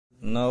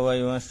Now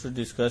I want to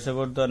discuss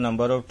about the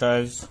number of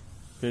tiles,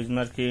 page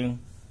marking,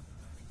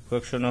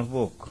 question of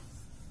book.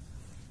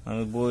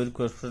 আমি বইয়ের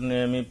কোশ্চেনে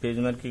আমি page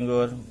marking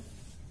ওর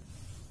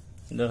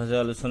দেখা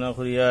যায় আলোচনা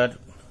করি আর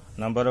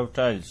নাম্বার অফ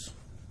টাইলস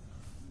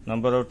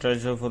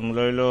এর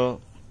ফর্মুলা হইল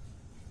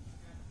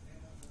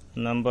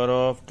নাম্বার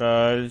অফ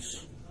টাইলস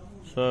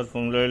এর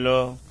ফর্মুলা হইল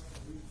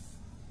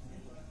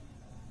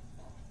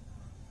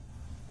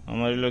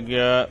আমার হইল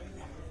গিয়া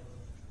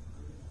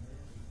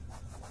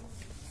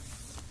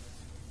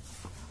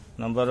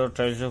number of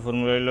tiles of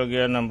formula hilo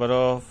gaya number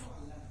of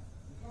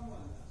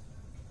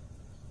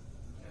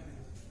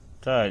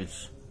tiles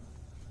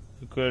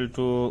equal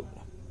to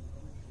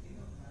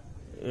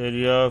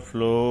area of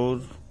floor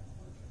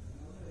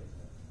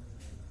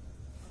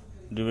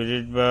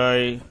divided by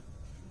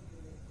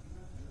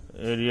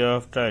area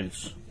of tiles.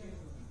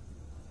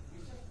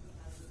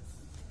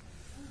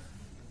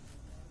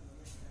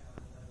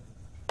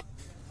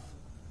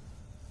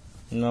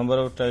 Number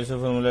of tiles of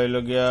formula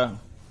hilo gaya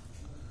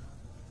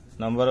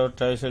number of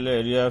tiles হলে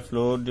area of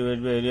floor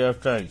divided by area of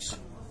tiles.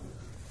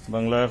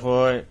 বাংলায়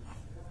কয়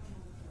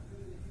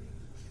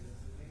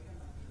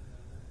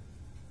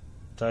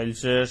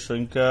টাইলসের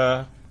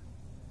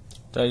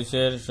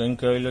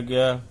সংখ্যা হইল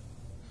গিয়া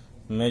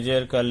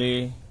মেজের কালি,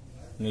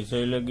 নিচে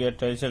হইল গিয়া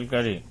টাইলসের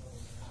কালি।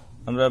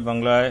 আমরা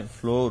বাংলায়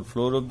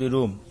ফ্লোর অফ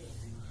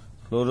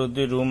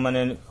দি রুম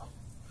মানে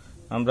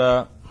আমরা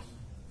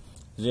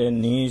যে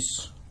নিচ,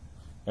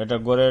 এটা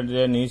ঘরের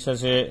যে নিচ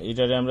আছে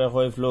এটারে আমরা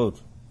কয় ফ্লোর।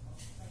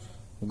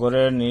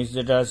 ঘরের নিচ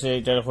যেটা আছে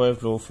এটার কয়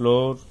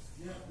ফ্লোর,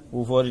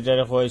 উপর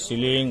এটার কয়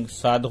সিলিং,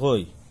 ছাদ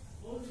কই,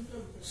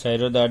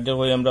 সাইডের দাঁড়ে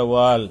কই আমরা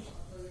ওয়াল,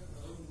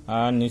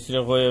 আর নিচে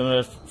কই আমরা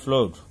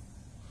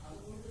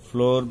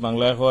ফ্লোর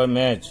বাংলায় কয়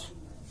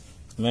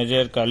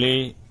মেজের কালি,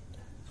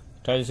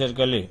 টাইলসের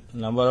কালি।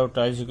 Number of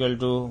tiles equal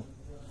to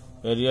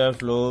area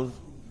floor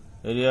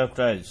area of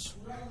tiles.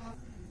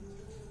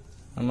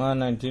 আমার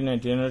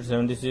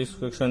 1976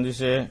 কোয়েকশন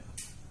দিছে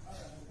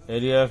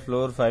area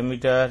floor 5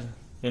 metre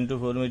into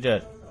 4 meter.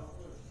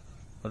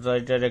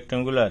 Right, a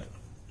rectangular.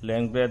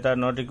 Length breadth are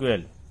not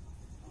equal,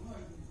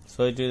 so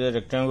it is a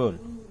rectangle.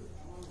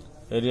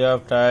 Area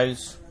of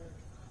tiles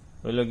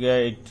will be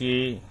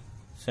 80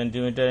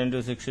 centimeter into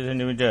 60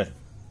 centimeter.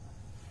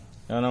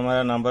 Now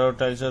हमारा number of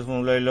tiles का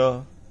formula low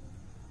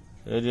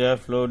area of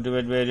floor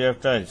divided by area of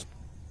tiles.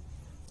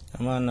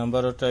 हमारा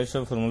number of tiles का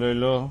formula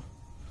लो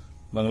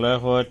बांग्ला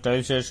को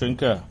tiles है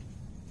संख्या,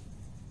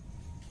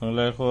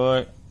 बांग्ला को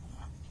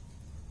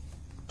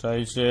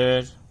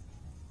টাইলসের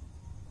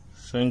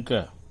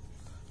সংখ্যা।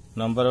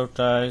 নাম্বার অফ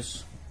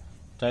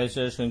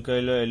টাইলসের সংখ্যা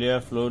হইল area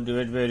floor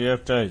divide by area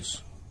of tiles.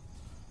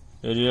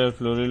 Area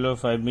floor হইল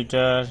 5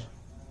 metre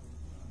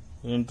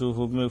into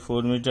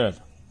 4 metre.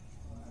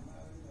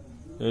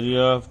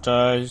 Area of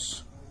tiles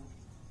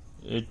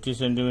 80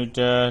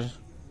 centimetre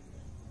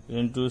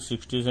into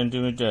 60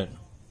 centimetre.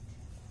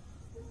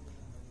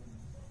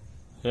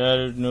 Hair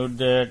note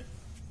that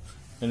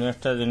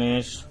একটা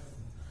জিনিস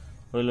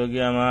হইল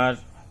গিয়ে আমার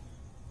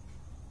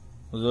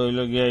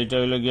এটা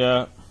হইল গিয়া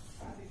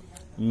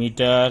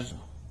metre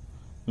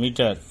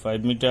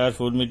 5 metre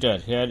 4 metre,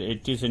 hair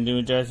 80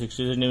 centimetre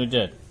 60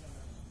 centimetre.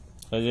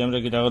 কাজে আমরা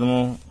কিতা করবো,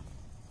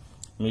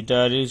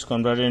 metre is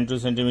converted into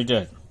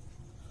centimetre.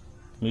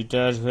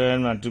 Metre when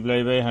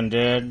multiplied by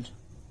 100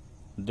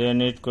 then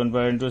it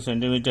convert into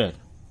centimeter.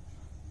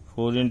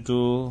 4 into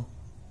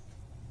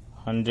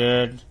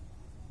 100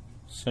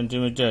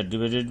 centimeter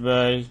divided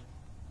by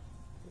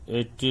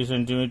 80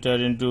 centimeter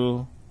into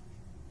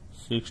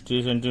 60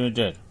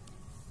 centimetre.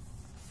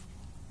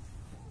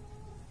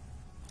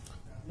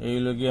 এই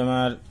হলো কি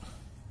আমার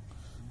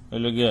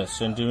হইল গিয়া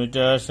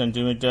centimetre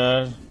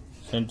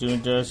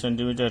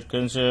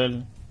cancel.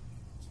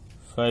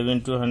 5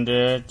 into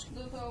 100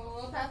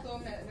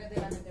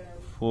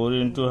 4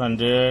 into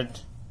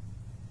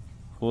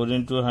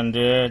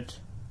 100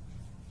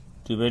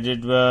 divided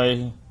by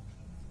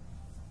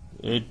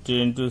 80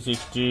 into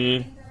 60.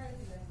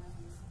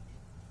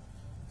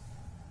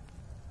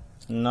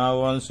 Now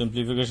on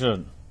simplification,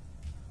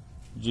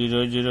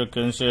 0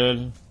 cancel,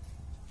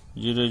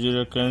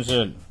 0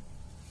 cancel.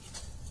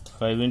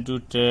 5 into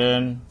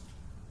 10,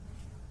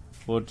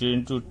 40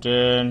 into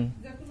 10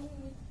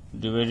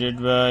 divided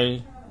by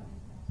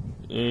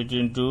 8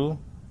 into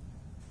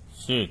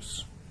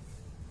 6.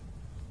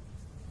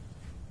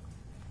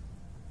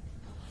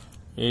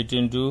 8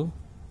 into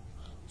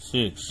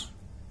 6.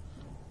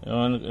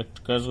 এখন একটা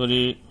কাজ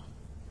করি,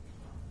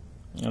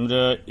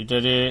 আমরা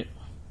এটারে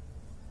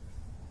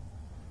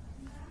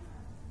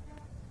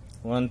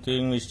one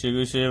thing mistake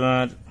হয়েছে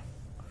আমার,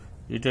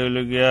 এটা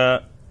হলো গিয়া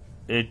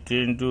 80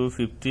 into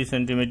 50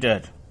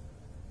 সেন্টিমিটার।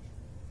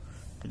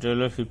 এটা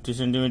হলো 50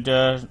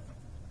 centimetre,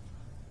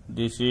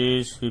 this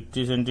is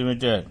 50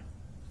 centimetre,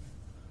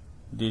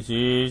 this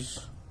is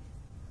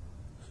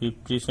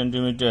 50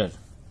 centimetre,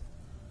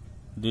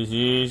 this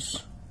is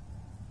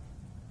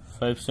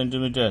 5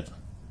 centimetre.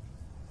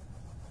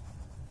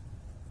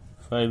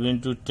 5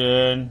 into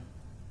 10,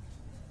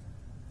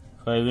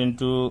 5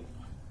 into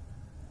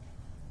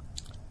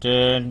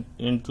 10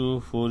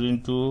 into 4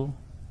 into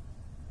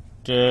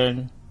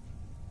 10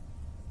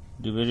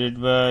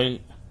 divided by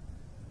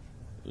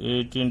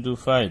 8 into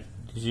 5.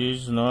 This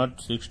is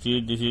not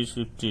 60, this is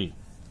 50.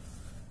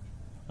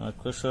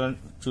 Question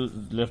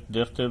left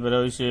dekhte bera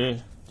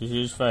hoise, this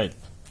is 5.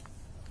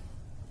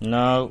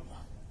 Now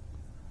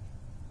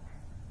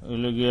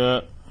will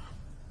get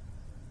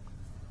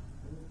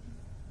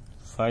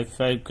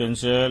 5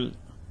 cancel.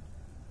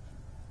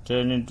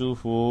 10 into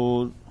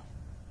 4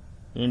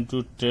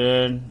 into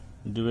 10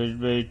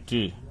 divided by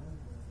 80.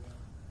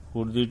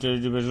 4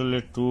 divided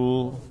by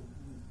 2.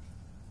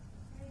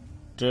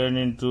 10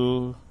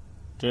 into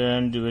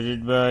 10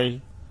 divided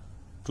by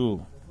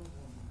 2.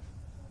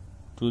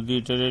 2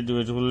 divided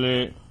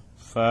by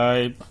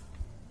 5.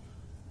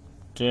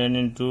 10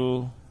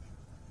 into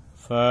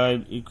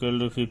 5 equal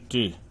to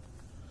 50.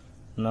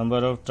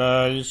 Number of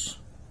tiles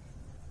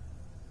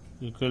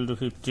equal to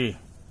 50.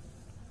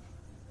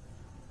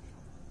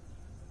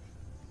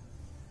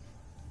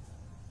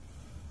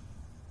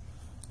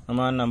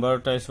 हमारा number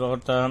of tiles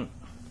पकड़ता हम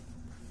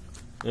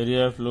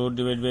area of floor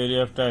divide by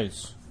area of tiles.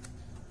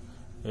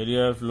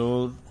 Area of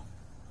floor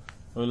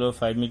হলো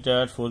 5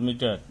 metre 4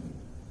 metre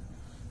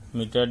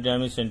metre দিয়ে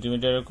আমি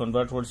সেন্টিমিটারে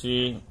convert করছি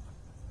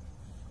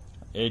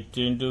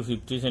 80 into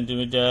 50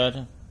 centimetre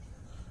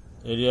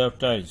area of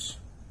tiles.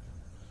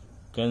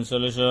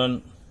 Cancellation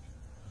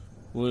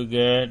we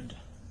get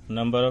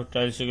number of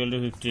tiles equal to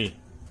 50.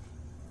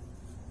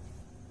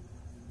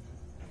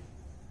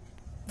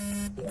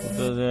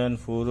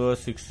 2004 और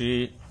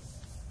 60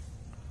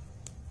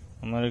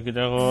 हमारे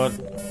किताब और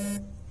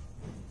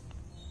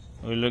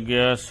लग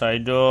गया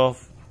side of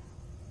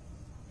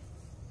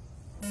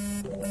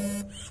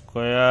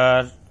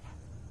square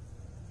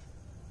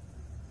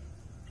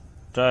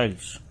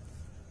tiles.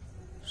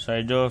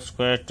 Side of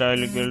square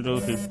tile equal to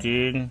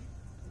 15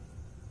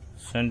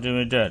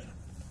 centimetre.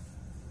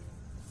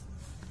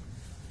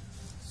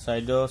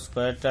 Side of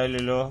square tile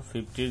ले लो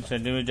 15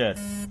 centimetre.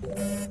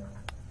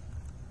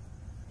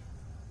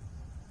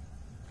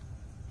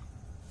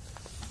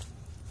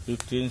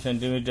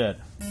 Centimetre.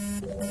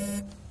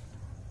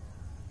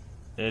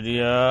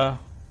 Area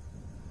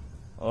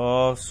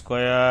of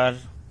square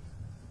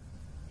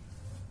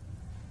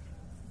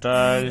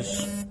tiles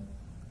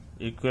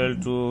equal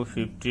to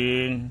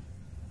 15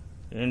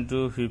 into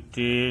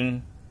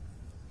 15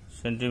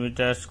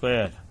 centimetre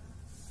square.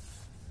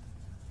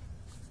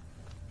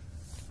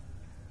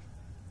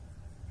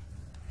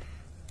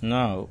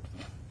 Now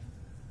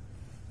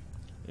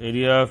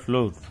area of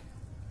floor.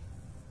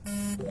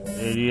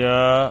 Area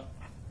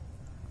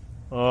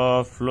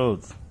of floor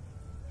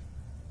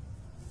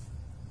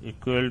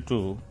equal to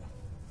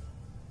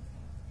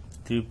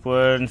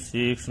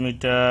 3.6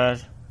 meter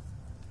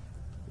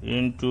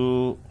into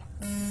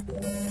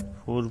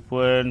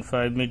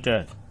 4.5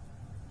 meter.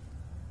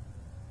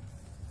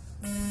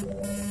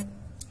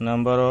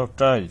 Number of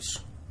tiles.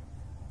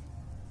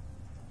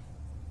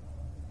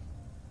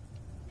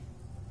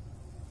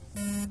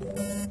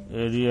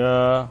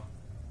 Area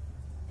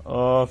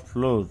of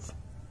floor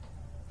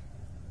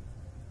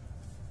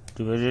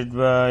divided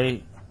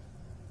by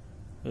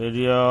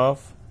area of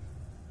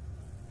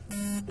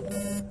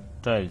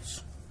tiles.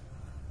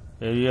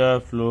 Area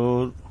of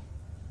floor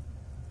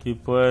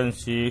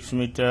 3.6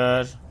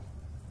 meter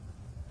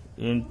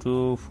into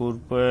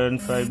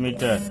 4.5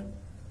 meter.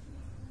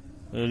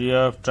 Area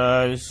of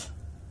tiles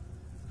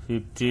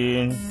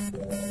 15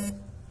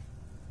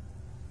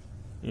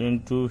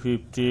 into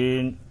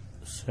 15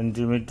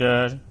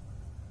 centimeter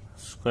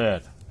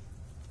square.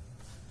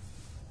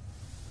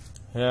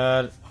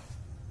 Here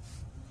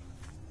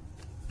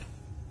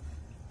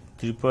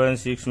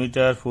 3.6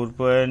 meter,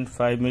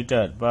 4.5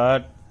 meter,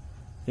 but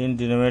in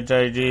denominator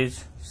it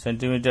is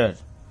centimeter,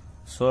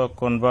 so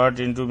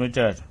convert into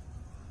meter.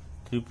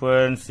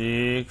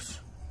 3.6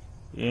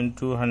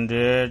 into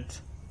 100,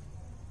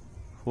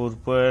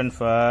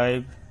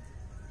 4.5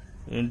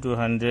 into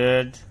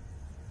 100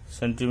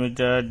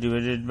 centimeter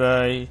divided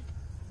by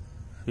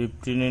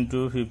 15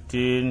 into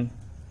 15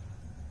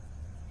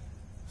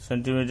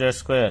 centimeter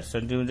square.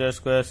 Centimeter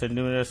square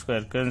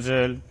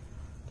cancel.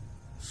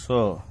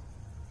 So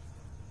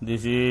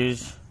this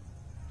is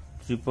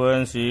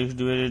 3.6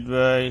 divided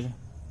by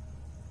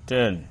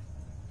 10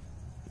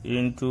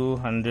 into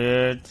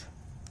 100,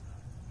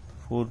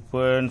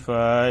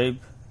 4.5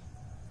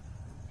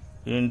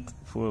 into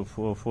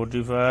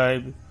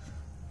 45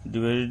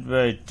 divided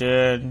by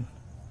 10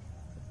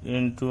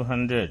 into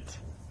 100.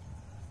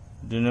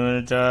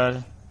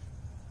 Denominator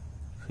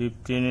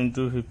 15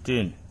 into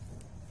 15.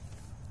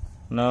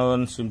 Now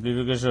on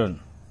simplification.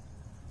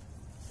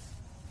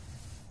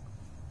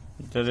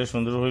 इतने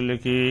सुंदर हुई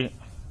लिखी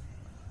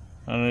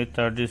हमें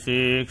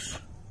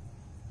 36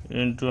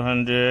 into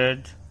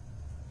 100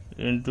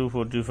 into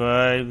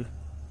 45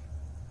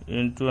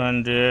 into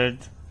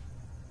 100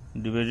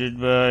 divided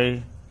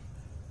by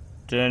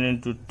 10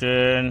 into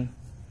 10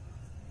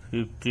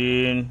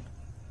 15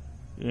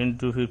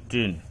 into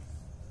 15.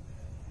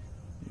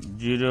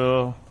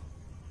 0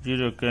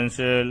 0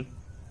 cancel,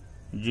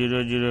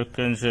 0 0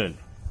 cancel.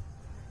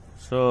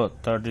 So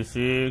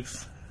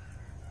 36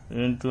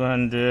 into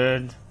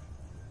 100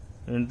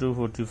 into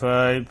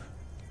 45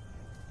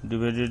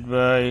 divided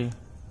by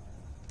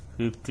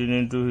 15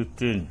 into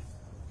 15.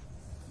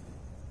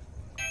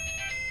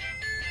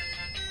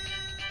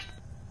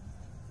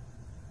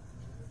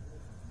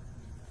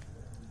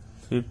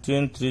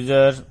 15 3s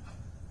are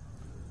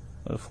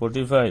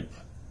 45.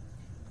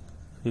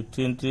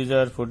 15 3s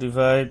are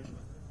 45.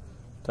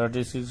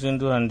 36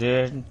 into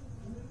 100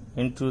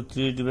 into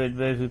 3 divided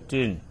by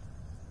 15.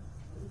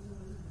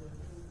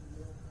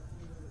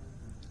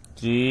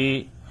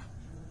 3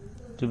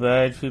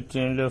 divide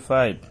 15 into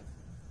 5.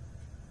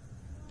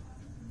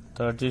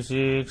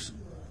 36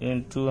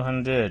 into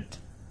 100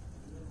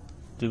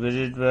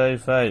 divided by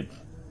 5.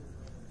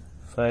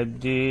 5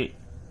 d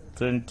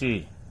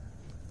 20.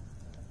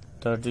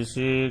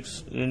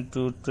 36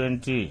 into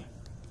 20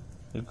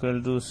 equal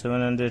to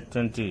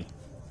 720.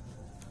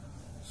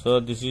 So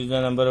this is the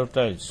number of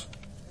tiles.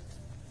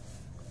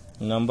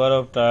 Number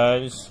of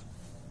tiles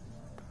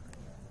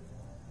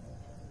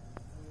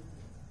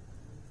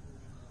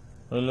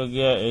হলো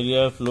গিয়া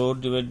area of floor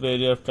divided by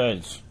area of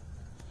tiles.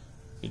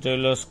 এটা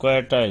হলো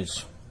square tiles,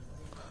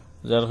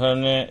 যার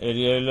কারণে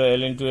area হলো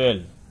L into L.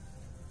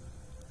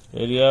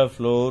 Area of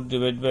floor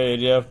divided by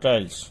area of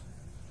tiles.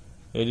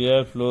 Area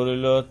of floor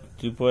হলো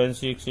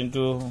 3.6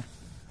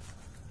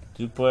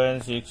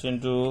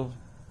 into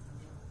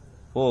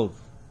 4,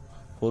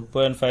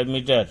 4.5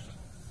 meter.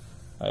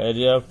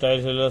 Area of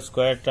tiles হলো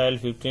square tile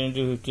 15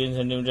 into 15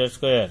 centimeter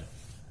square.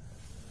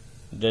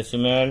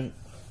 Decimal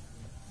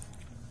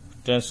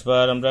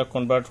transfer আমরা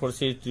convert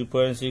করছি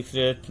 3.6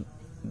 রে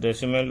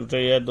ডেসিমেল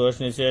উঠাইয়া 10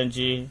 নিচে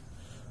আনছি,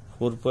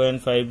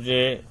 4.5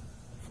 রে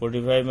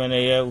 45 মানে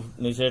ইয়া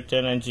নিচে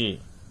 10 আনছি,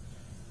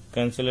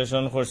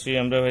 ক্যান্সেলেশন করছি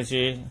আমরা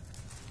পাইছি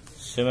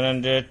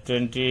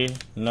 720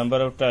 number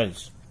of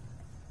tiles.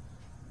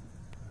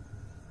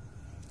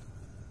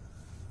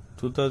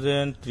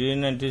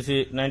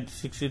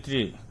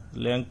 2363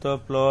 length of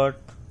plot,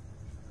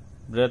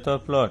 breadth of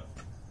plot,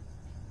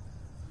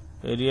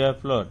 area of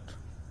plot,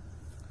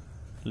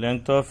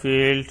 length of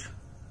field,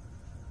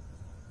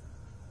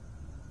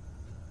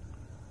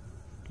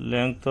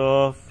 length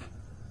of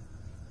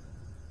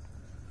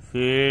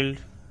field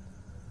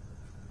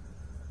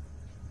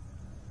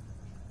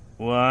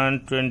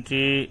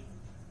 120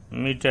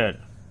 meter,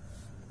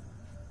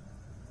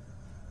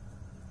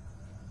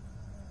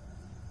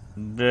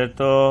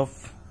 breadth of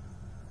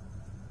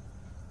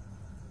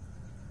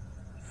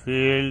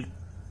field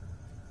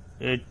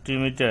 80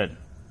 meter,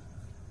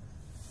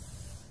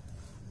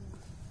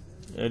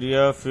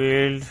 area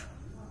field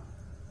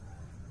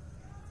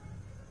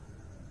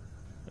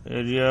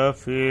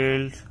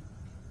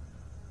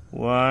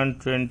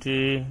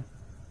 120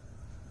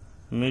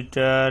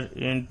 meter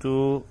into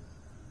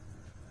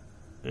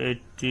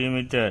 80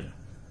 meter.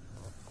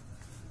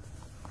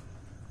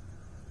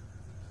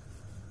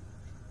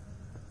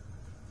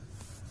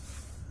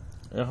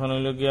 এখন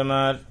হইল কি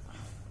আমার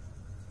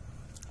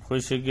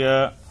কইছে গিয়া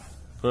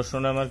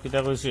প্রশ্নটা আমার কিটা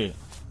কইছে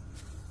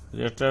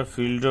যে একটা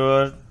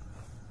ফিল্ডর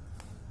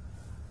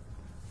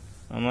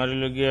আমার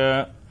হইল গিয়া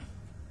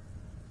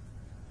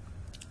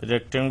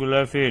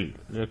rectangular field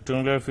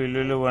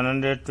হইল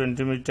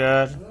 120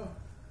 মিটার,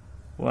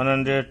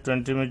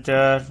 120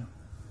 মিটার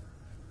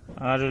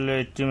আর হইল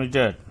 80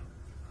 মিটার।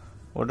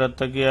 ওটার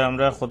থেকে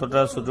আমরা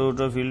কতটা ছোট ছোট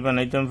ফিল্ড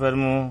বানাইতাম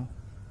পারমু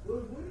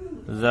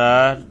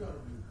যার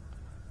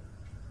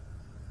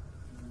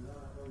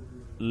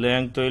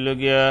লেংথ হইল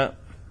গিয়া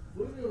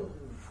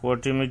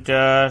 40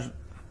 মিটার,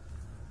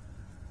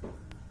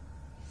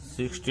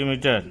 60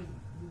 মিটার।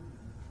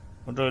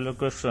 ওটা হইল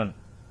কোয়েশ্চন।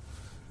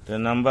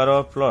 নাম্বার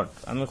অফ প্লট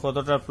আমি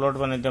কতটা প্লট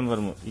বানাইতাম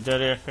পারবো,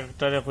 এটারে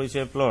একটারে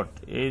কইছে প্লট,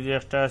 এই যে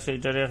একটা আছে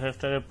এটারে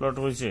একটারে প্লট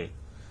কইছে,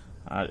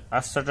 আর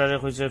আস্তাটারে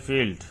কইছে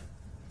ফিল্ড।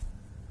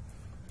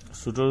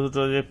 ছোট ছোট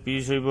যে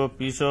পিস হইব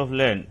piece of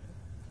land,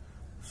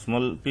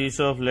 small piece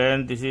of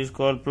land, this is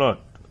call plot.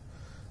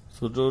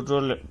 ছোট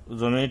ছোট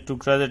জমির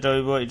টুকরা যেটা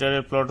হইব এটারে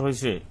প্লট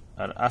হইছে,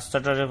 আর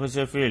আস্তাটারে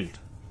কইছে ফিল্ড।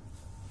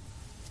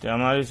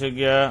 আমার হইছে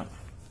গিয়া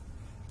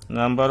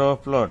নাম্বার অফ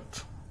প্লট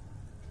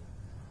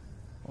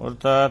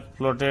অর্থাৎ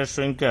প্লটের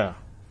সংখ্যা।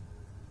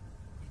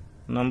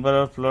 নাম্বার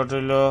অফ প্লট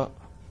হইল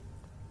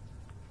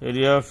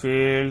area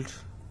field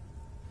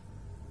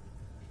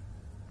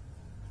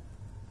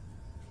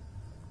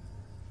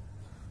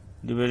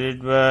divided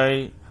by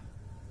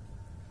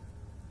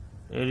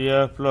area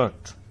plot.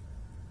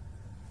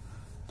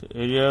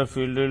 Area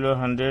field হইল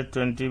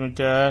 120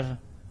 metre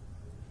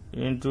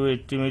into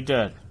 80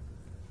 metre.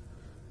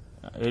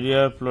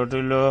 Area plot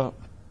হইল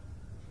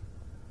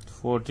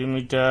 40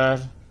 metre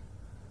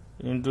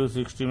into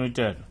 60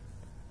 meter.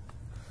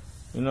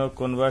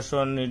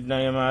 Conversion need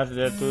নাই আমার,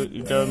 যেহেতু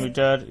এটাও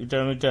মিটার,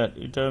 এটাও মিটার,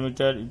 এটাও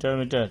মিটার, এটাও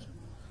metre,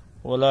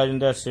 all are in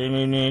the same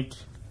unit,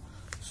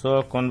 so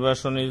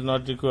conversion is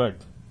not required.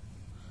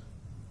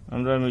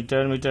 আমরা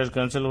মিটার মিটার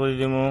ক্যান্সেল করে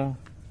দেবো,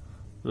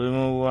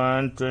 remove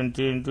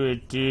 120 into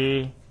 80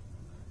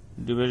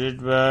 divided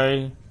by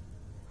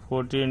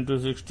 40 into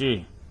 60,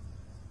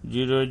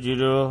 0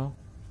 0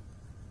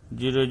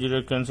 0 0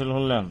 cancel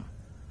করলাম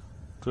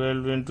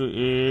 12 into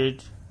 8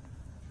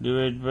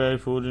 divided by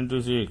 4 into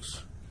 6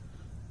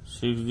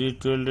 6 দিয়ে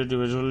 12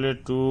 ডিভাইড করলে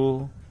 2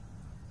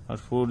 আর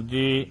 4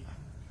 দিয়ে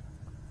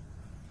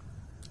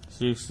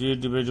 6 দিয়ে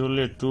ডিভাইড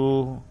করলে 2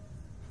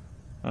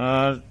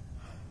 আর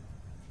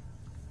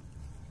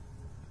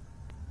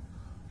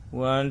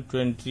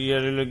 120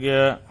 আর হলো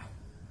গিয়া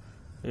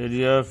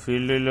area of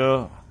field হলো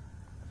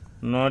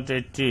not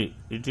 80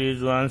 it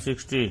is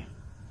 160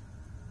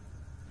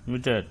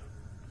 meter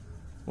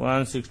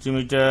 160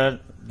 meter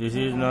this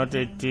is not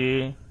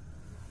 80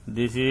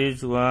 this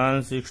is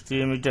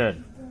 160 meter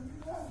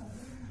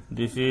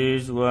this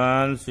is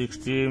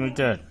 160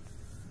 meter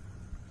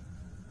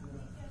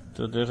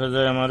तो देखा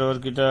जाए हमारे और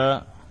कितना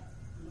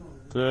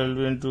 12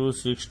 into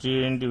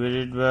 16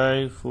 divided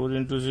by 4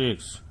 into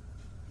 6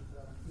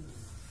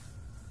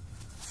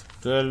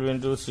 12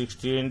 into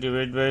 16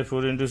 divided by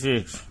 4 into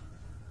 6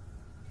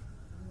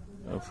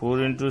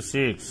 4 into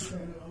 6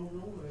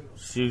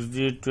 6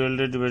 দিয়ে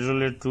 12 divided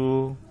হলে 2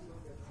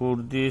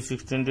 4 দিয়ে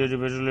 16 দিয়ে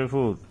divided হলে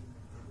 4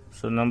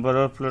 so number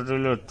of plot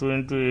হলো 2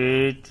 into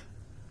 8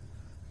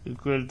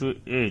 equal to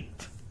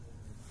 8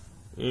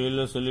 এই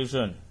হলো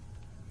solution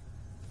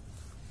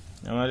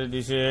हमारे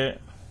दिसे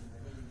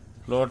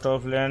plot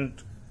of land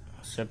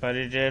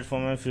separated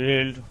from a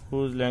field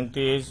whose length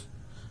is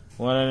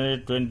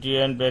 120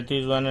 and breadth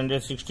is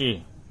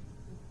 160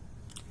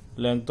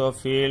 length of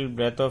field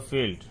breadth of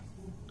field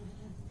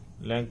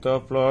length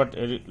of plot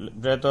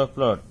breadth of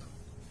plot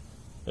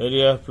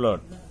area of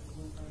plot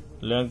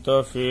length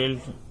of field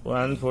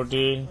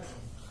 140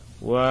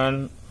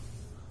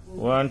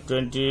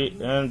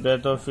 120 and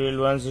breadth of field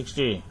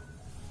 160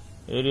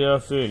 area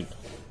of field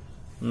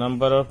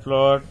number of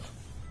plot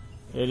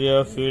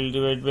area of field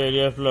divided by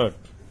area of plot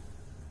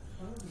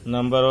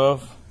number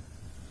of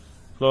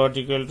plot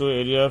equal to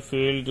area of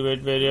field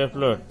divided by area of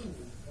plot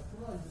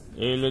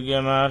এই লগে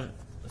আমার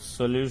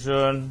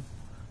solution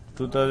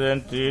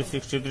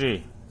 2363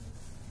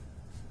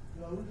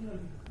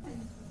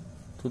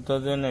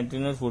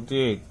 2019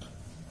 48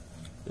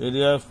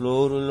 area of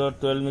floor হলো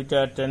 12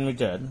 meter 10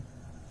 meter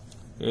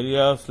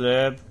area of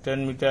slab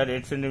 10 meter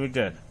 8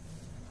 centimeter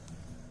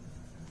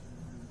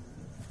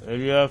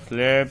area of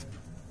slab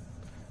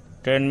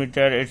 10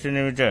 meter 8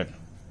 centimeter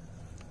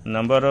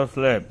number of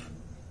slab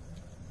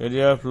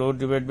area of floor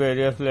divided by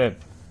area of slab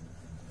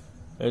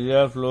area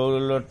of floor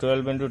হলো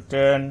 12 into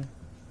 10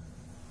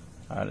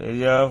 R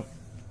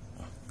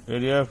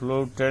area of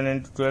floor 10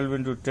 into 12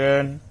 into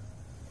 10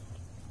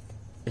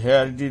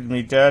 here it is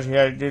meter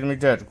here it is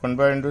meter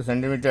convert into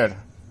centimeter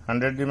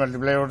 100 দিয়ে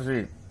multiply করছি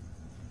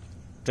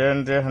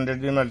 10 রে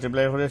 100 দিয়ে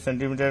multiply করে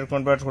centimeter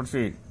convert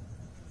করছি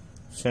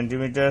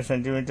centimeter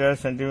centimeter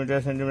centimeter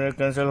centimeter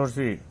cancel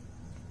করছি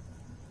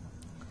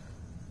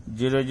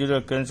 0 0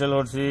 cancel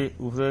করছি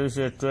উপরে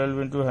হইছে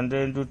 12 into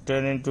 100 into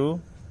 10 into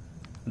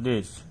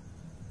this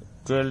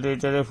 12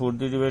 এটারে 4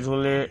 দিয়ে ডিভাইড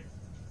হলে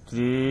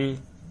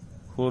 3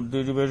 4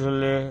 দিয়ে ডিভাইড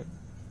হলে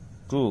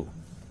 2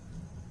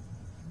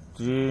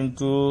 3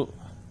 into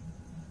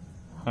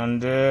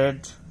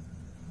 100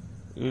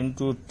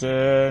 into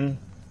 10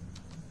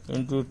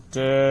 into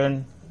 10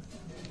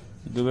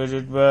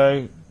 divided by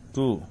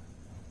 2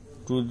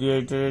 2 দিয়ে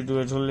এটারে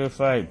ডিভাইড হলে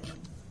 5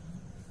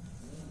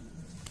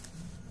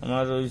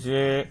 আমার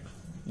হইছে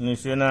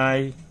নিচে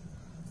নাই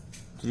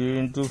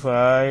 3 into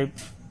 5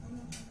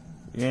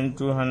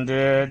 into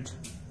 100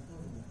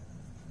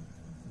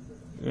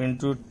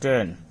 into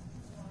 10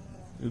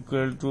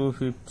 equal to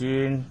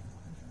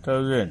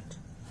 15,000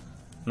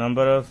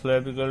 number of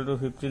slab equal to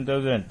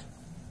 15,000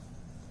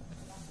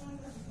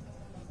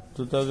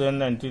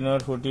 2019 or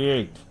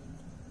 48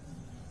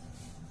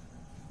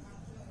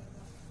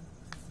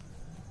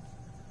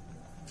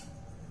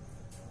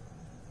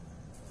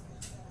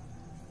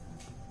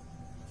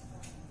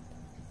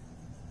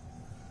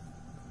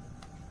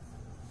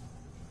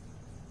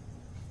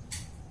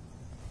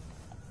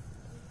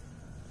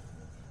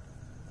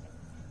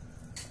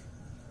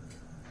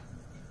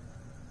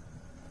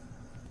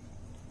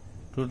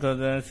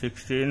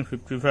 2016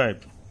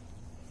 55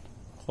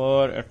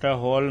 for একটা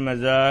hole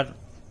measure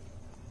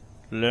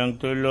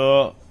length হলো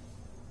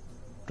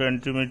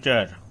 20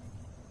 meter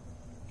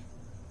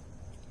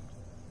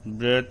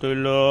breadth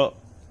হলো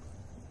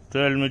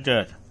 12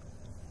 meter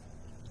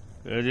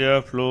area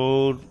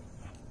floor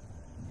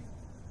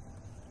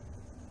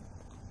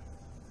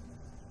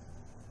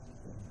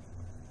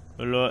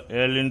হলো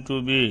L into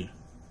B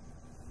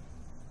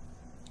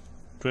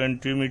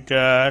 20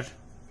 meter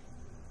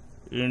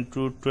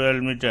into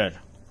 12 meter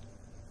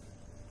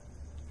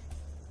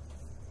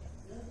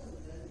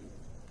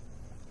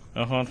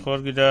এখন কর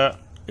কিটা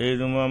এই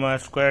রুম আমার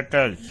square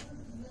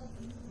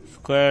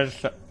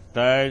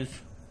tiles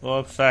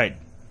of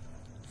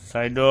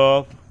side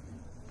of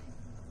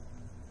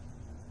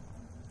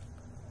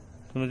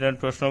তুমি যেন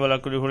প্রশ্ন বলা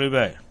করে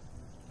পড়িবা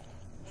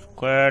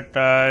square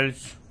tiles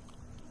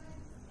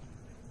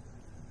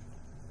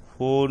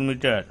 4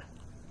 meter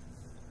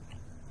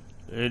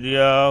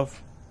area of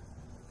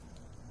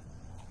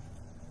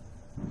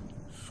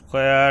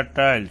square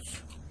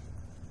tiles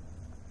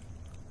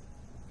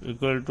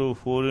equal to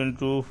 4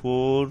 into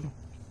 4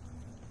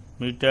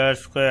 meter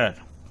square.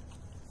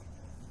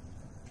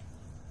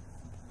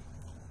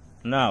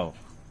 Now,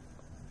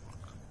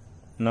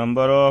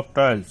 number of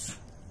tiles.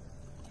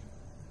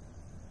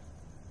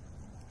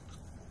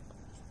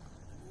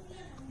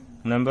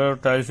 Number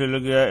of tiles will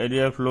be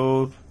area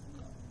floor,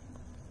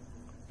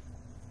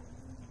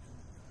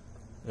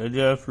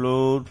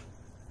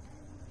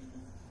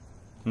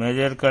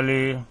 measure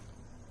kali,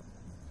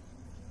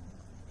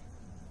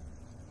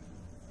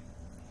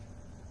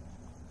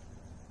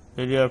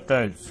 area of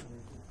tiles.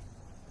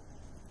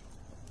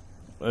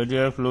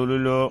 Area floor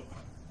will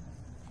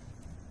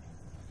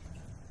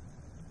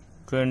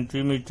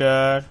 20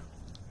 meter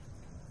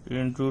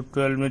into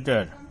 12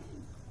 meter.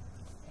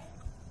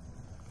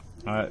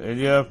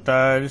 Area of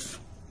tiles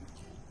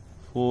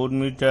 4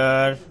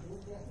 meter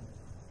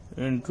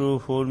into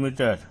 4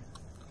 meter.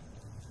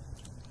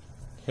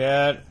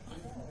 Here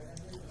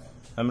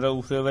আমরা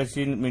উপরে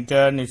পাইছি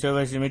metre, নিচে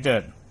পাইছি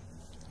metre,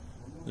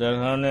 যার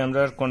কারণে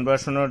আমরা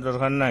কনভার্সনের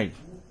দরকার নাই।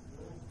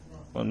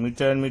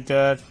 Metre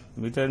metre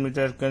metre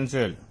metre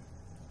cancel.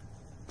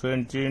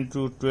 20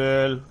 into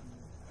 12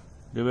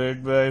 divided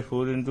by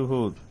 4 into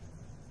 4.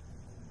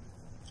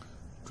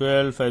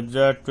 12 5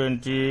 jar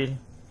 20,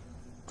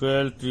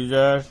 12 3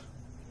 jar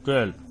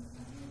 12,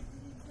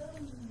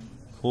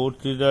 4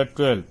 3 jar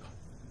 12,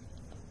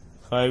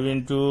 5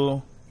 into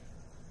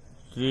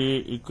 3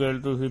 equal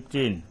to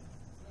 15.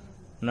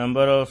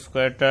 Number of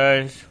square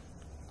tiles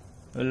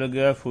will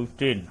give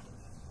 15.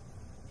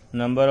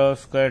 Number of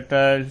square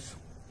tiles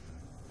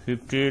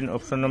 15,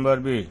 option number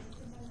B.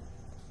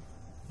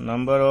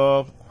 Number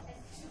of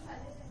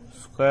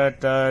square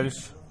tiles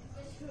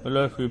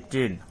will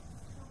 15.